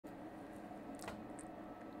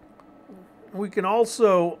We can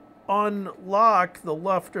also unlock the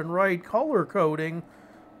left and right color coding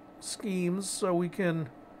schemes, so we can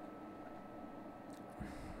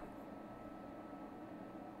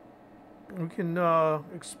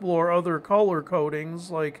explore other color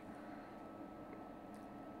codings like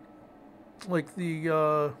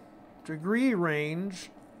the degree range.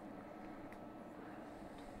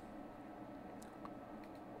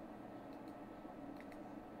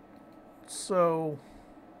 So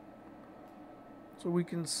we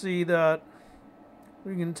can see that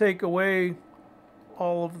we can take away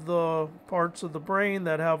all of the parts of the brain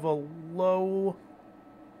that have a low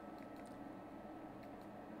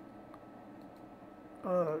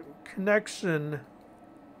connection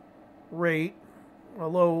rate, a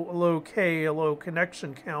low K, a low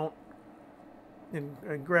connection count in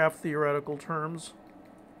graph theoretical terms.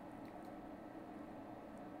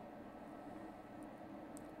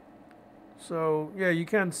 So yeah, you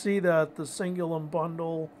can see that the cingulum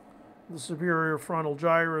bundle, the superior frontal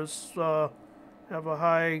gyrus have a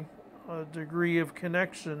high degree of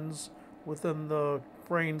connections within the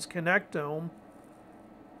brain's connectome.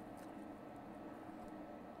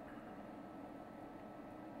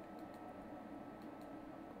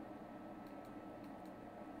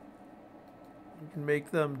 You can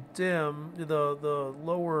make them dim, the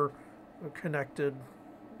lower connected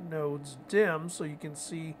nodes dim, so you can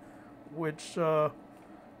see which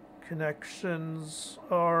connections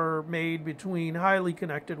are made between highly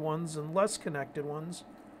connected ones and less connected ones.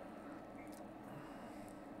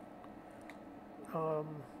 You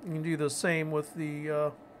can do the same with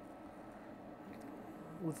the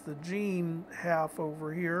gene half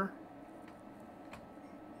over here.